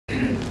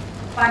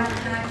បញ្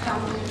ហា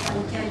trongប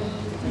ញ្ចេញ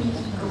ពី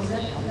កុំនៅ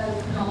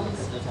ក្នុង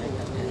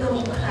ទូ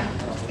ខ្លាំង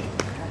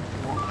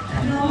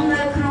ខ្ញុំ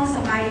នៅក្នុងស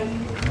ម័យ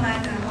ខ្មែរ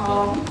ក្រហ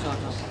ម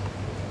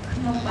ខ្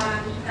ញុំបាន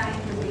តែង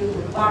ទៅរៀន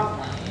បទ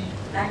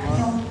ដែលខ្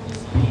ញុំ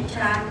ច្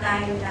រើនតែ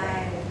ងតែ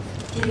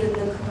ជ្រាប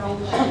នៅក្នុង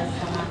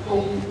សមាគ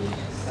ម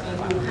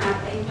មហា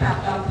អីប្រាប់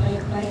ដល់ក្មេង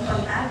ៗប៉ុ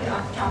ន្តែវាអ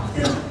ត់ចប់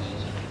ទេ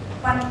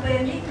ប៉ុន្តែពេល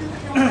នេះគឺ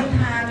ខ្ញុំគិត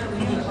ថាជំ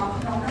នាញរបស់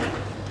ខ្ញុំហ្នឹង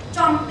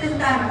ចំទិស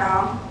តែម្ដ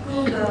ងគឺ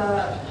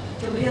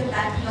ជំរាប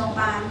តែខ្ញុំ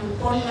បាន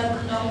ពន្ធនៅ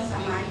ក្នុងស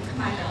ម័យខ្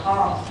មែរក្រហ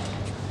ម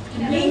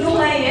នេះនោះ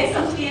ឯង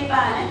សំស្ពាន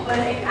បានបើ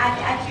អា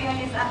ចជឿ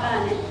នេះស្អាតបាន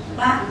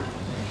បាទ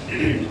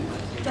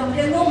ជំ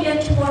រាបនោះមាន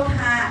ឈ្មោះ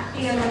ថា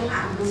ទារុងអ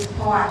នុស្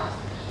ព័ត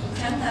អញ្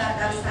ចឹង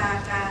ដោយសារ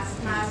ការ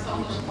ស្នើសុំ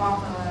របស់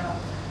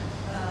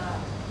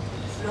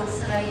លោក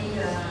ស្រី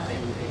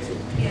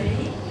ភារី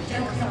អញ្ចឹ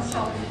ងខ្ញុំ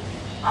សូម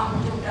អង្គ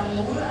ជុំទាំង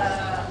មូល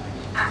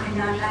អភិញ្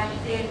ញាណដែរ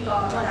ទេក៏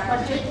បា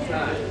នជិត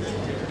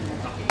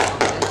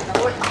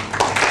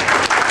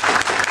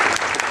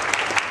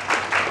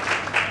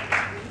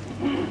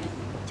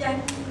ចាញ់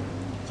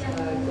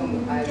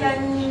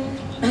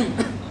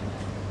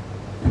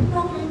ក្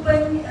នុងវិ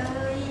ញ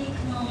អើយ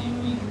ក្នុង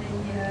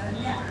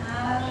អ្នក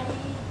ហើយ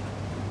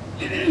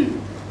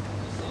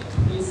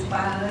ស្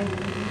បើយ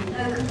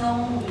នៅក្នុង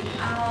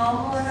អ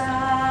រា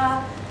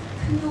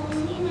ខ្ញុំ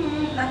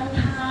ដឹង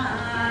ថា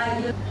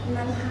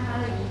នឹងហើ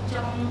យ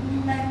ចំ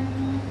ណេញ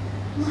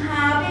ម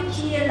ហាវិទ្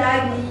យាល័យ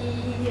នេះ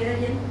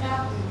រៀនកា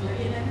ប់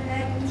រៀនរែ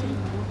ក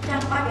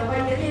ចាំបាច់អ្វី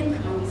រៀន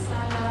ក្នុង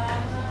សាលា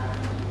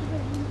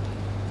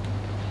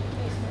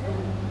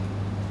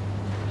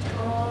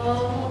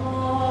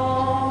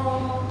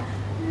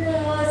លើ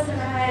ស្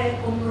រែ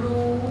គំ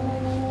រូ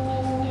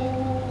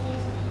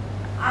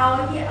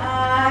ឲ្យអា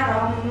រ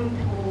ម្មណ៍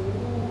ធូ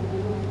រ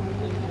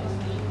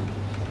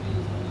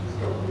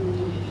ទុំ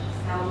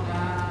សោ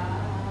កា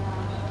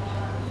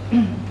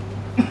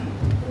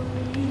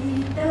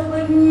ទៅ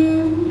វិញ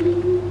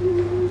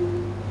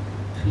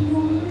ខ្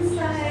ញុំ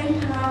សែង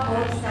ថា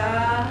បោសា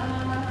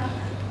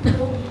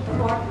ទុំប្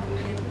រត់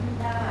មាន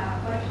តា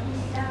បិ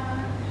តា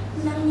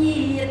នឹង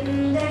ញាត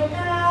ដែ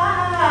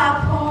ល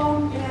ផង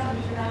ទាំង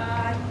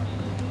ឡាយ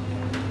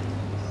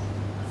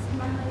ស្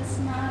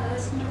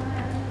មើ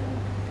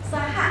ស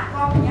ហគ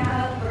មន៍ញ៉ា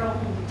ប្រង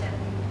ចិត្ត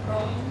ប្រ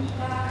ង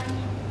កាយ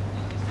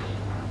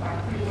បា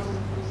ត់ខ្លួន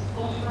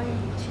កុំបី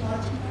ឆ្ល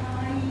ឆ្ងា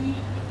យ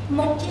ម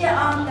កជា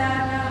អន្ត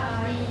រា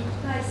យ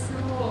ហើយសូ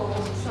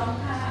មសង្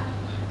ខា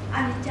អ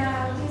និច្ចា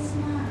វាស្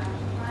មា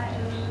ម៉ែ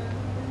អើយ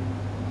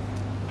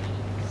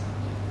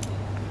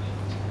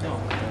ច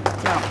ប់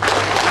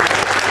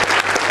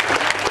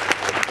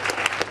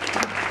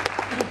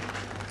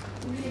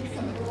មានស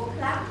ម្រួល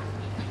ខ្លះ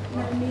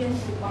មិនមាន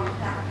សុប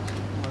ខ្លះ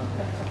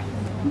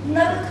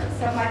នៅ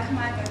សម័យខ្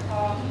មែរក្រហ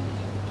ម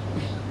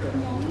ខ្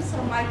ញុំស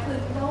ម័យឃើ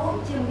ញដូច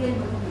ជាមាន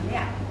មនុស្សម្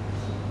នាក់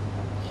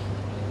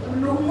ម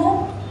នុស្សនោះ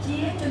ជា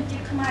ជនជា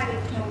តិខ្មែរដូ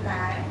ចខ្ញុំ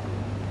ដែរ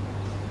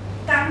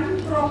កាន់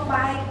គ្រាប់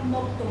បែកម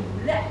កទ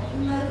ម្លាក់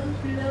នៅ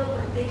លើ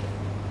ប្រទេស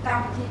ក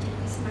ម្ពុជាជា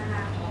ទីស្នេ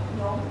ហារបស់ខ្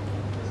ញុំ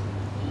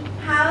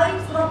ហើយ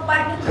គ្រាប់បែ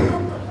កនេះខ្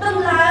ញុំក៏ដឹង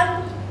ឡើង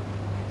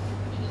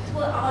ធ្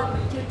វើឲ្យប្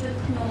រជាជន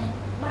ខ្ញុំ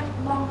បាត់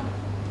បង់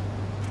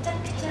ចិត្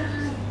តខ្ចា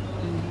យ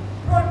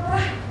រត់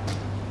រះ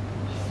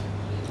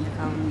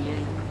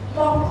ប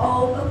ងប្អូ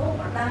នឪពុក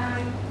ម្ដាយ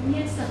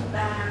មានសន្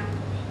តាន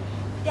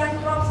ទាំង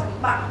ទ្រព្យសម្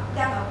បត្តិ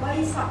ទាំងអ្វី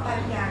សពបែ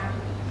បយ៉ាង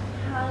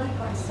ហើយ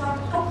បន្ស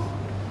ល់ទុក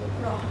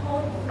រហូ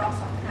តដល់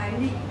សប្តាហ៍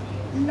នេះ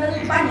នៅ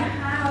បញ្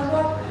ហា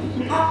រាប់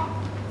អស់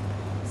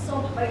សូ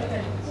ម្បីតែ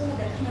គូ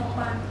ដែលខ្ញុំ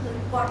បានឃើញ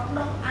គាត់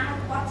ដុសអាវ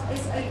គាត់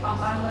ស្អីអំ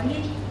បានមក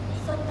នេះ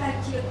សុទ្ធតែ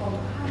ជាកំ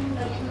ហឹង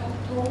នៅក្នុង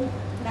ទ្រូង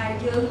ដែល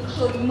យើង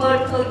ឃើញមើល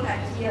ឃើញថា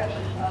ជា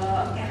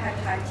គេហៅ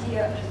ថាជា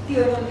ទា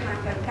រុណខាង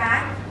កា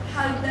យ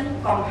ហើយនឹង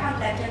កំហឹង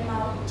ដែលចេញម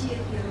កជា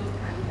ទារុណ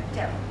ខាង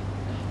ចិត្ត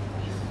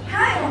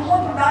ហើយរហូត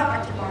មកដល់ប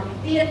ច្ចុប្បន្ននេះ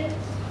ទៀត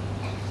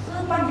គឺ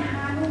បញ្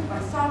ហានោះប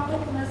ន្សល់ទុ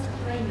កនៅស្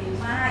ត្រីមេ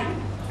ម៉ាយ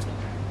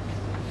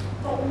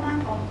កុមារ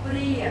កំព្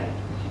រា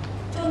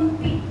ជន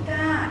ពិ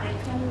ការដែល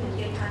ខ្ញុំនិ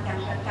យាយថាទាំង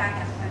កាយ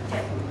ទាំងចិ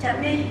ត្ត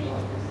នេះ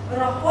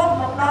រហូត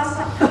មកដល់ស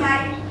ប្តា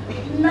ហ៍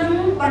នឹង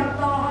បន្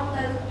ត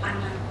ទៅអ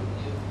នាគត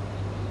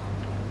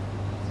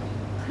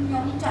ខ្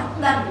ញុំចង់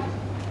ដឹង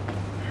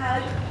ហើយ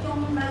ខ្ញុំ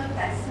នៅ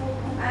តែសួរ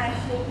ខ្លួ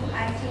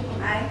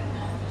នឯង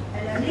ឥ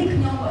ឡូវនេះខ្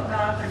ញុំមកដ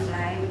ល់កន្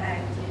លែងដែល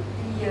ជា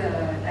ទី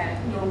ដែល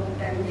ខ្ញុំ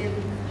តែមាន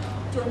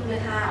ជនគេ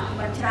ថា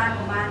មិនច្រើន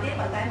ប្រហែលទេ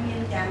ប៉ុន្តែមា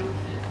នទាំង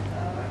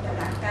ត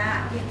ឡាការ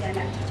មានទាំង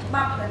អ្នកច្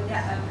បាប់និងអ្ន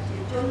កប្រជា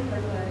ជននិ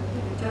ង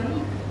យុវជន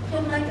ខ្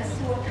ញុំនៅតែ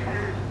សួរថា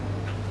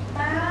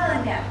តើ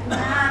អ្នក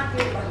ណា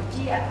គេបញ្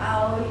ជា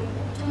ឲ្យ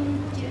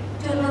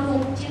ជនរួ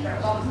មជាតិរ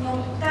បស់ខ្ញុំ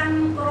កាន់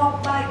ក្រប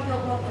បែកយ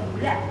កមកទ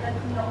ម្លាក់នៅ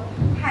ក្នុង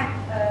ហេតុ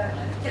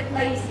ចិត្ត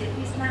នៃសិទ្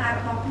ធិស្នេហារ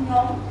បស់ខ្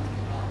ញុំ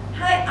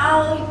ហើយឲ្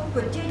យ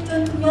ប្រជាជ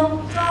នខ្ញុំ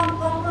ចង់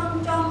កងហឹ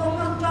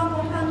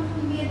ង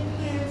មាន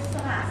គេ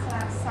ស្រា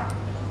សក់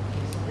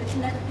ដូច្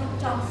នេះខ្ញុំ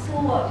ចង់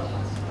សួរ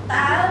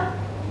តើ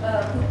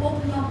គឺពួក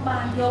ខ្ញុំបា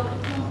នយក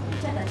ខ្ញុំ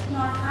ចិត្តតែឆ្ង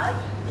ល់ហើយ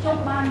ខ្ញុំ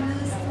បានលើ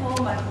សូម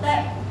មតិ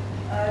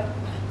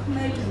ក្មេ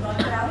មេជំនាន់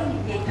ក្រោយនិ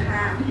យាយ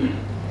ថា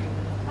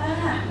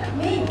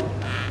មី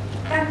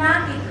កាលណា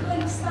គេឃើញ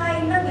ផ្សាយ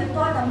នឹងវា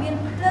តើតែមាន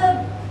ភ្លើង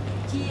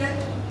ជា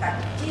កាត់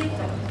ជា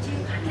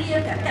គ្នា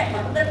តែប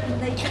ណ្ឌិត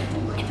នៃជន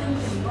ជំ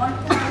នាន់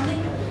ក្រោយនេះ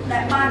ដែ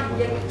លបាននិ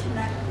យាយឆ្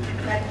នាំ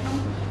ដែលក្នុង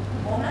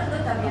មកនោះដូ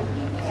ចតែមាន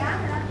ពីយ៉ាង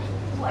ណា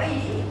ពួកអី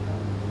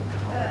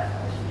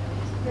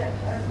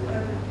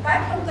តែ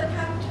ខ្ញុំគិត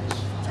ថា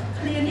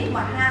គ្នានេះម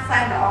ហាសែ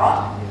នល្អ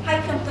ហើយ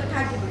ខ្ញុំគិត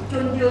ថាយុវជ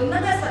នយើងហ្នឹ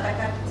ងស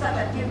ត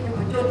តែជាយុវ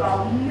ជនដ៏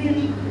មាន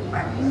ប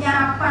ញ្ញា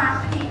បា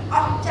ភីអ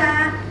ស្ចា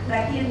រ្យដែ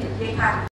លហ៊ាននិយាយថា